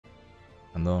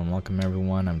Hello and welcome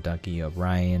everyone, I'm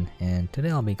duckyobrien, and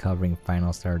today I'll be covering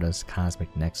Final Stardust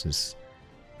Cosmic Nexus.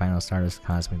 Final Stardust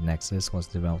Cosmic Nexus was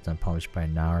developed and published by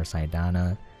Nahr Saidana,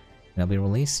 and it'll be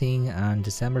releasing on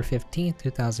December 15th,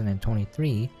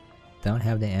 2023. Don't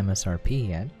have the MSRP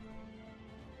yet.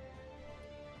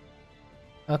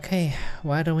 Okay,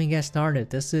 why don't we get started?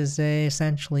 This is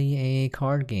essentially a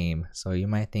card game, so you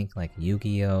might think like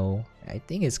Yu-Gi-Oh! I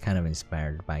think it's kind of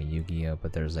inspired by Yu-Gi-Oh!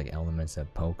 But there's like elements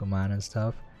of Pokemon and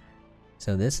stuff.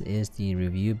 So this is the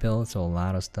review build, so a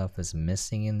lot of stuff is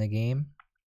missing in the game.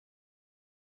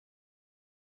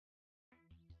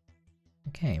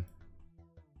 Okay.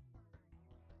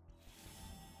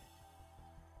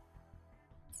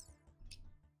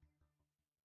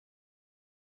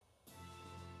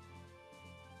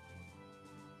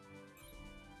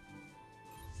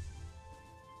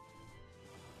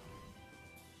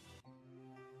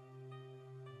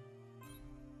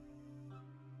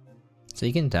 So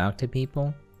you can talk to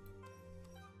people,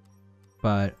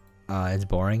 but it's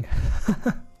boring.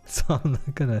 So I'm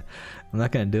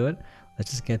not gonna do it. Let's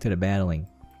just get to the battling.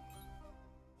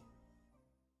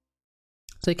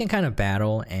 So you can kind of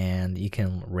battle and you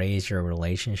can raise your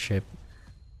relationship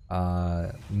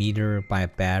meter by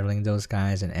battling those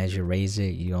guys, and as you raise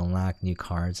it, you unlock new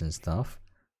cards and stuff.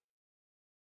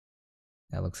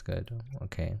 That looks good.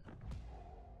 Okay.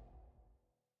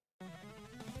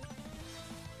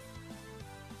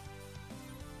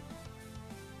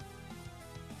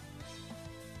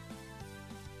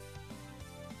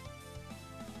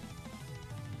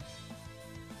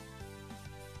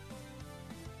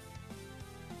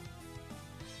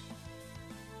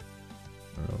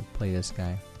 Play this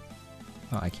guy.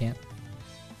 Oh, I can't.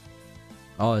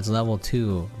 Oh, it's level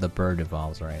 2. The bird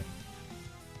evolves, right?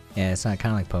 Yeah, it's not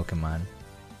kind of like Pokemon.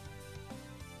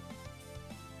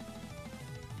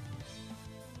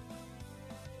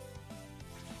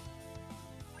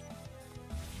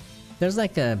 There's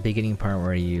like a beginning part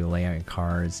where you lay out your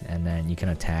cards and then you can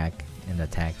attack in the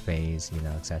attack phase, you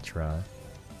know, etc.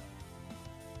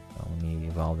 So let me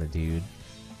evolve the dude.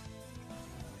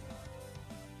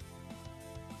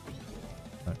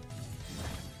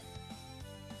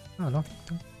 Oh, don't,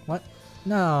 what?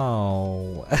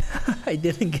 No! I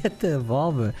didn't get the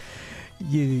evolve.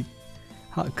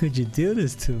 How could you do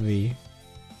this to me?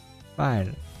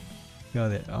 Fine.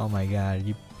 Got it. Oh my god,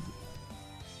 you...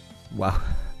 Wow.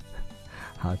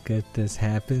 How could this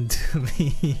happen to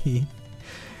me?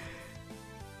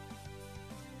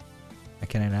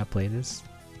 Can I not play this?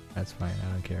 That's fine,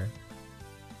 I don't care.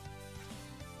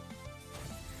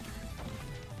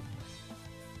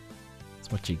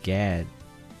 That's what you get.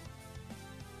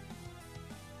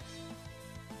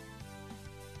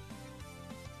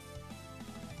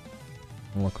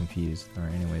 I'm a little confused.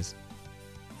 Alright, anyways.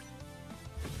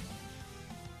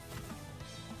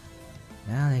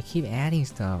 Now they keep adding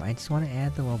stuff. I just want to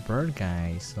add the little bird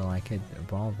guy so I could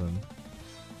evolve him.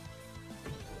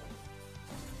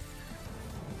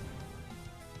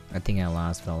 I think I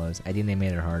lost, fellas. I think they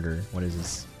made it harder. What is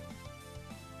this?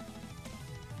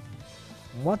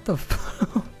 What the f-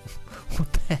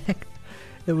 What the heck?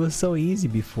 It was so easy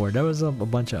before. There was a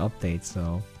bunch of updates,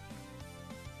 so...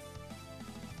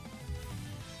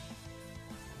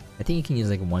 I think you can use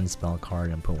like one spell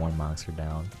card and put one monster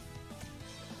down.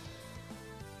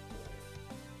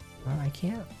 Oh, I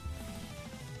can't.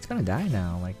 It's gonna die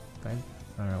now. Like, I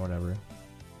don't know, whatever.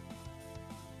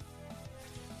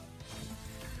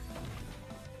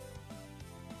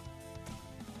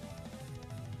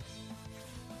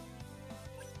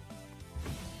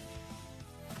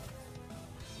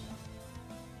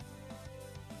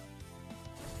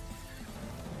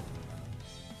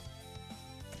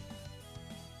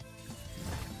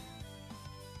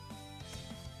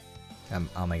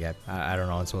 Oh my god, I don't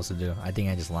know what I'm supposed to do. I think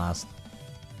I just lost.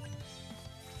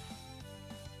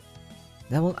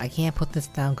 I can't put this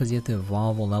down because you have to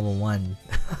evolve a level 1.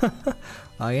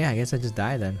 Oh yeah, I guess I just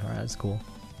died then. Alright, that's cool.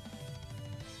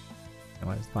 You know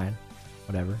what, it's fine.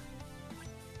 Whatever.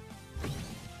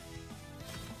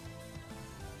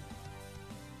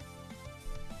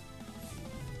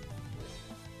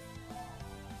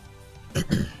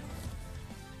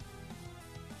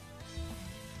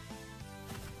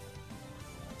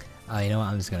 You know what?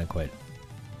 I'm just gonna quit.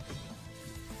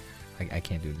 I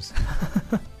can't do this.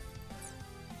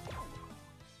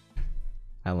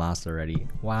 I lost already.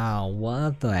 Wow,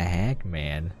 what the heck,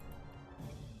 man?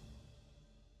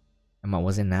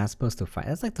 Wasn't not supposed to fight?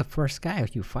 That's like the first guy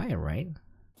you fight, right?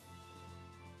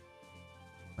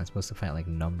 I'm supposed to fight like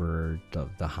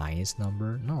the highest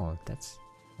number? No, that's...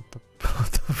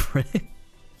 What the frick?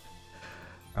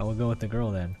 Alright, we'll go with the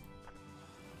girl then.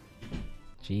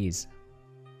 Jeez.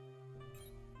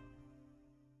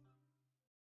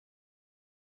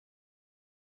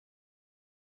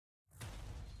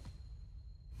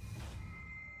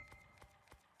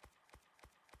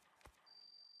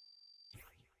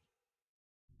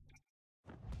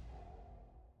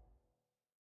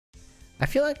 I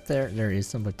feel like there is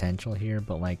some potential here,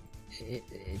 but like it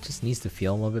just needs to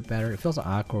feel a little bit better. It feels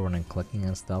awkward when I'm clicking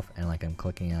on stuff and like I'm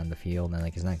clicking on the field and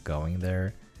like it's not going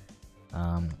there.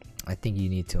 I think you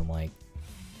need to like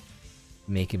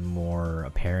make it more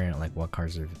apparent like what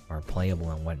cards are playable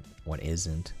and what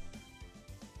isn't.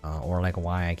 Or like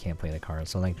why I can't play the card.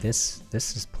 So like this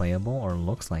is playable or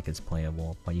looks like it's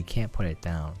playable, but you can't put it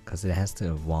down because it has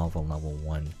to evolve on level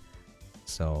 1.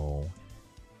 So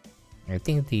I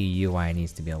think the UI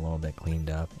needs to be a little bit cleaned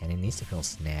up and it needs to feel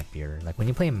snappier. Like when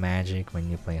you play Magic, when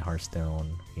you play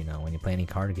Hearthstone, you know, when you play any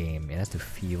card game, it has to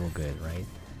feel good, right?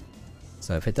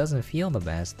 So if it doesn't feel the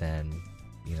best, then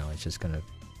you know it's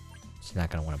not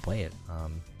gonna want to play it.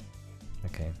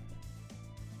 Okay.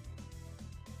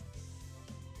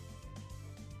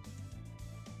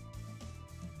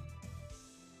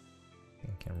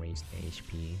 Can raise the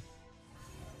HP.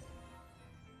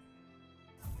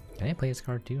 Can I play this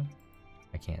card too?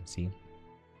 I can't see.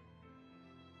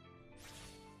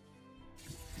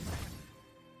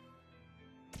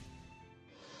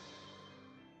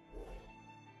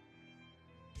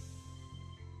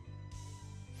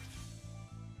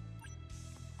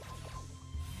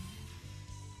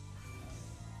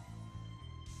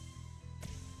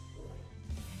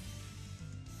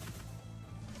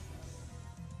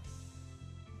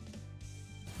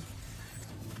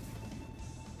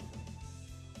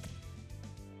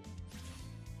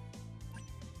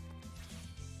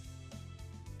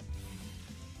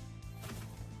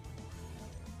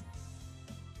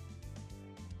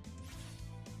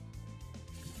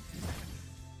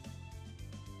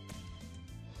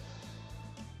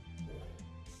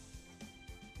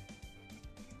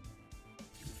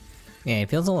 Yeah,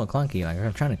 it feels a little clunky. Like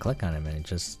I'm trying to click on him and it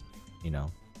just, you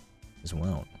know, just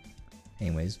won't.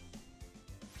 Anyways.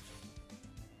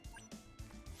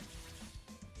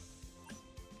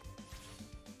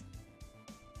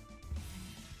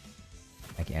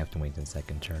 I have to wait the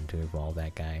second turn to evolve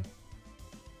that guy.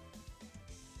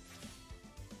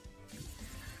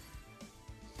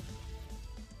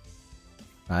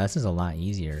 This is a lot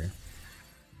easier.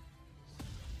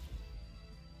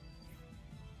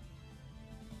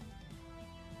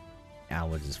 I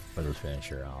will just put his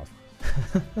finisher off.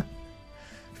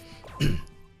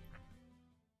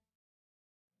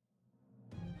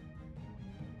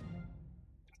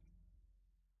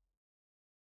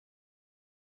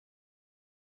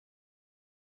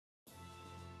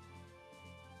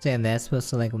 So yeah, that's supposed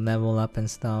to like level up and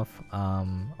stuff. A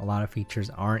lot of features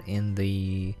aren't in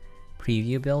the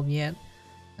preview build yet.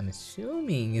 I'm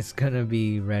assuming it's gonna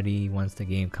be ready once the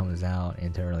game comes out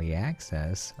into early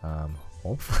access.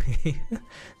 Hopefully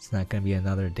it's not gonna be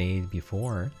another day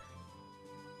before.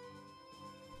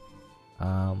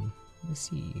 Let's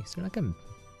see. Is there like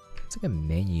it's like a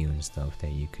menu and stuff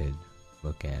that you could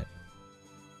look at.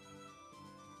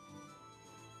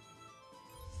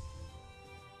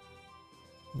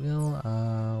 We'll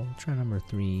try number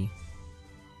 3.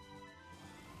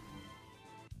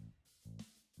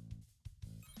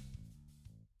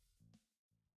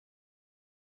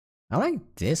 I like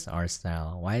this art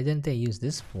style. Why didn't they use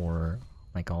this for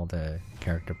like all the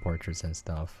character portraits and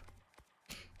stuff?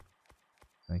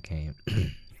 Okay.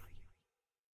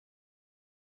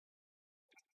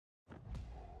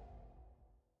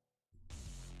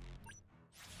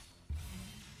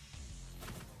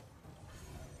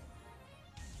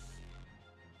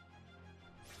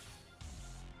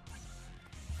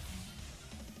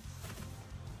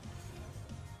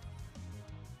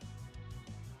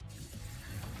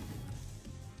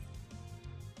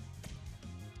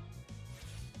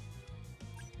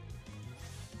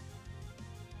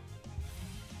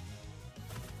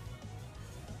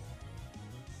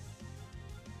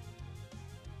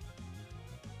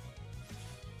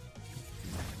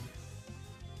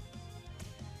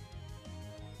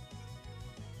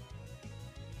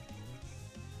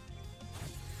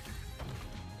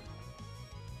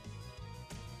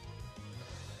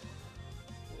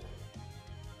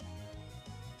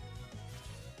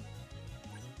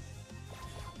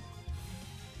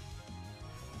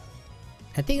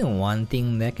 I think one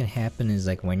thing that can happen is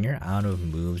like when you're out of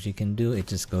moves you can do, it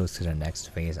just goes to the next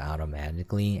phase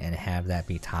automatically and have that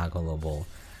be toggleable.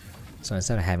 So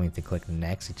instead of having to click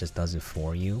next, it just does it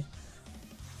for you.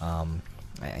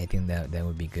 I think that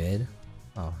would be good.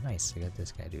 Oh, nice! I got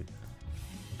this guy, dude.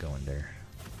 Go in there.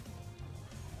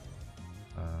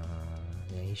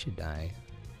 Yeah, he should die.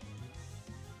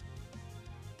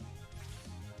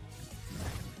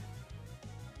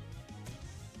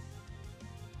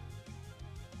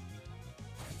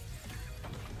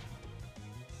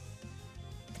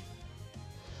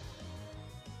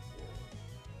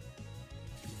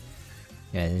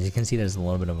 Yeah, as you can see, there's a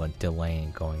little bit of a delay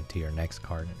in going to your next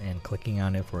card, and clicking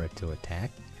on it for it to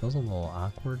attack feels a little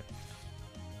awkward.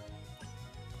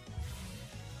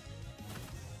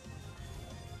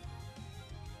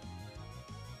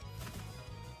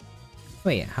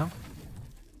 Wait, how?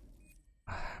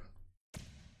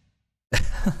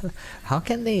 How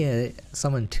can they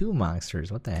summon 2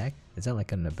 monsters? What the heck? Is that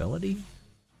like an ability?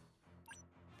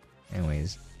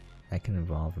 Anyways, I can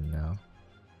evolve them now.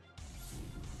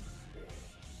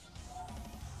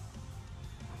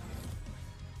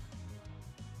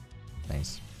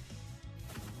 Nice.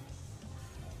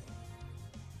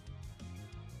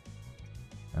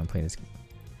 I'm playing this.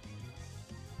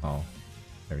 Oh,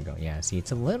 there we go. Yeah, see,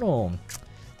 it's a little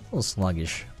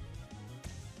sluggish.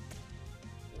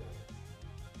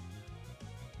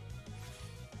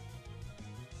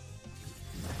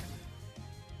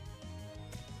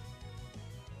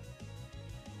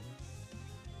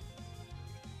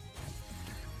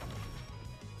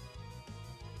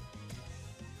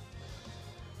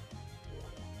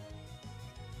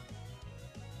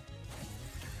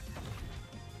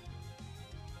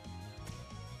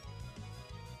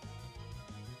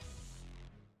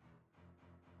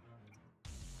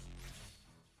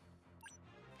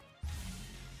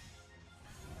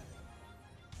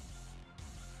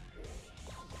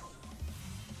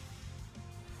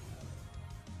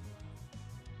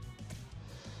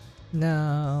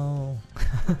 No.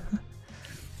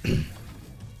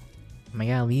 My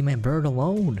God, leave my bird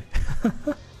alone.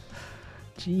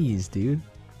 Jeez, dude.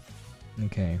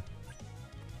 Okay.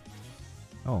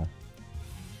 Oh.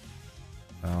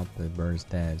 Well, the bird's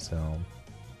dead, so...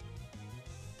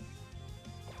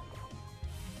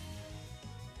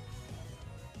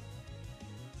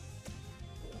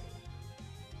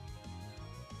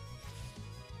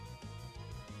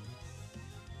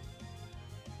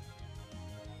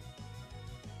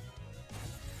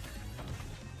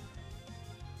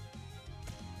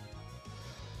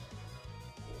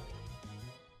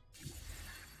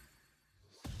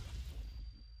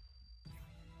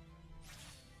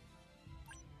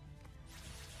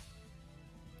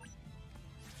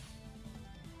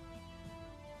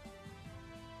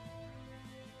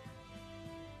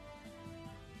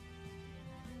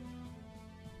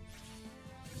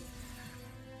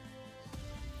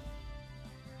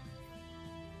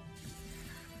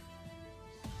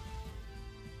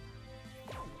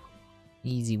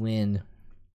 Easy win.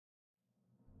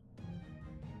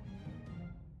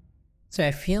 So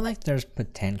I feel like there's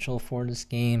potential for this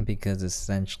game because it's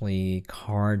essentially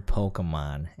card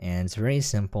Pokemon, and it's very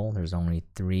simple. There's only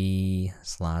 3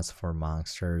 slots for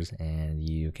monsters, and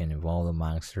you can evolve the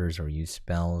monsters or use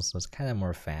spells, so it's kind of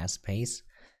more fast paced.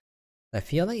 I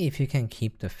feel like if you can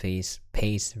keep the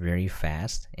pace very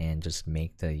fast and just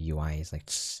make the UIs, like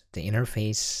the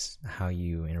interface, how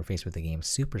you interface with the game,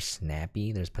 super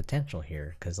snappy, there's potential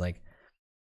here. Because like,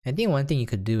 I think one thing you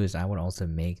could do is I would also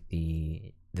make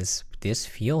this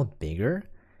field bigger.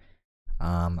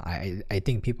 I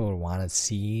think people would want to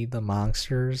see the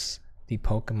monsters, the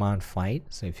Pokemon fight.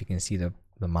 So if you can see the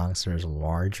monsters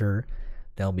larger,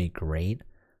 that'll be great.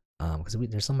 Because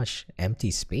there's so much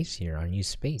empty space here, unused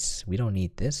space. We don't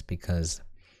need this because,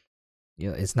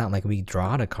 you know, it's not like we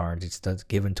draw the cards, it's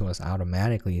given to us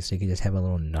automatically. So you can just have a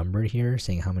little number here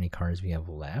saying how many cards we have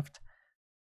left,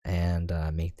 and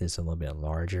make this a little bit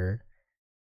larger.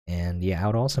 And yeah, I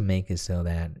would also make it so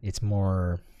that it's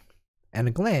more, at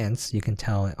a glance, you can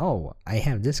tell, oh, I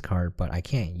have this card, but I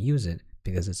can't use it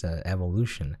because it's an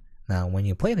evolution. Now, when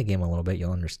you play the game a little bit,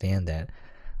 you'll understand that.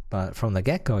 But from the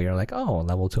get-go, you're like, oh,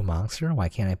 level 2 monster, why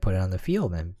can't I put it on the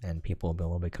field? And people will be a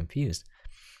little bit confused.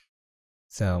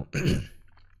 So,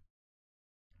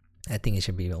 I think it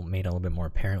should be made a little bit more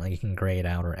apparent. Like, you can gray it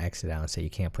out or X it out and say you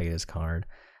can't play this card.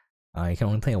 You can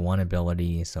only play 1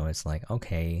 ability, so it's like,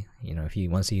 okay, you know, if you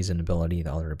once you use an ability,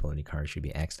 the other ability card should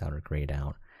be X'd out or grayed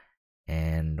out.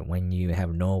 And when you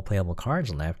have no playable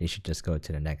cards left, you should just go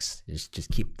to the next,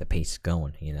 just keep the pace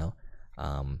going, you know?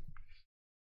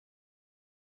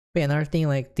 But another thing,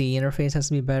 like, the interface has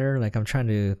to be better. Like, I'm trying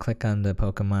to click on the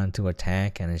Pokemon to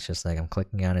attack, and it's just like I'm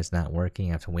clicking on it, it's not working.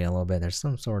 I have to wait a little bit. There's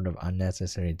some sort of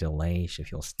unnecessary delay. It should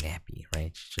feel snappy,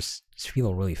 right? Just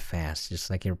feel really fast, just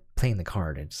like you're playing the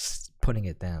card and just putting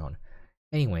it down.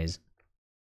 Anyways.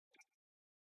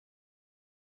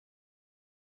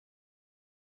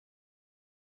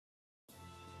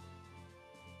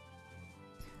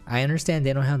 I understand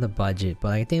they don't have the budget,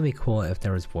 but I think it'd be cool if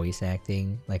there was voice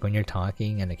acting. Like when you're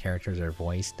talking and the characters are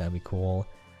voiced, that'd be cool.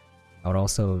 I would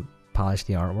also polish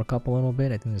the artwork up a little bit.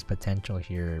 I think there's potential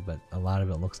here, but a lot of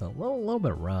it looks a little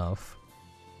bit rough.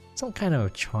 Some kind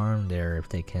of charm there if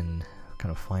they can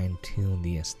kind of fine tune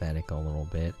the aesthetic a little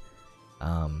bit.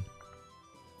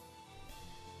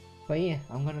 But yeah,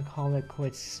 I'm gonna call it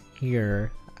quits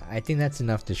here. I think that's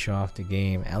enough to show off the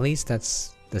game. At least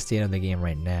that's the state of the game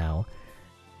right now.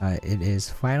 It is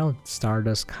Final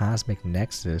Stardust Cosmic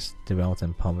Nexus, developed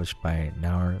and published by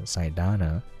Naur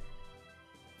Saidana.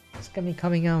 It's gonna be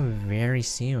coming out very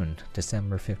soon,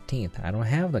 December 15th. I don't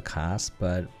have the cost,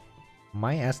 but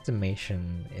my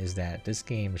estimation is that this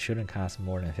game shouldn't cost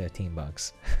more than 15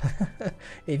 bucks.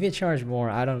 If you charge more,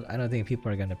 I don't think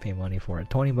people are gonna pay money for it.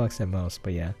 20 bucks at most,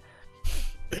 but yeah.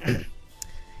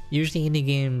 Usually indie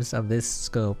games of this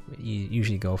scope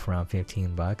usually go for around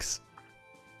 15 bucks.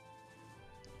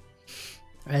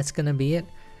 That's gonna be it.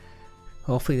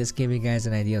 Hopefully this gave you guys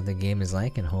an idea of what the game is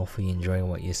like, and hopefully you enjoy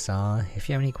what you saw. If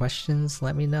you have any questions,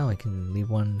 let me know. I can leave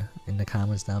one in the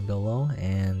comments down below,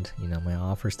 and you know, my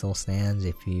offer still stands.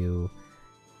 If the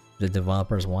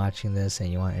developers watching this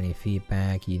and you want any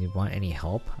feedback, you want any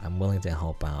help, I'm willing to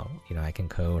help out. You know, I can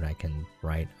code, I can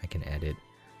write, I can edit.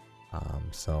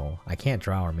 So I can't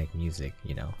draw or make music,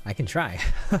 you know. I can try.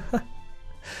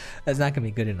 That's not gonna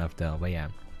be good enough though, but yeah.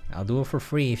 I'll do it for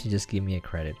free if you just give me a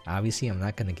credit. Obviously, I'm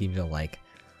not gonna give you like,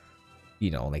 you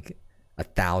know, like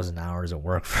 1,000 hours of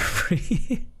work for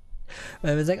free.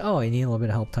 But if it's like, oh, I need a little bit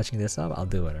of help touching this up, I'll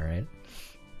do it, alright?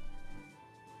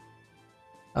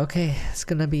 Okay, that's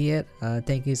gonna be it.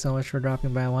 Thank you so much for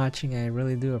dropping by and watching. I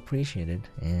really do appreciate it.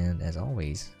 And as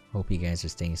always, hope you guys are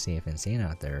staying safe and sane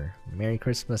out there. Merry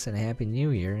Christmas and a Happy New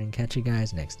Year, and catch you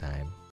guys next time.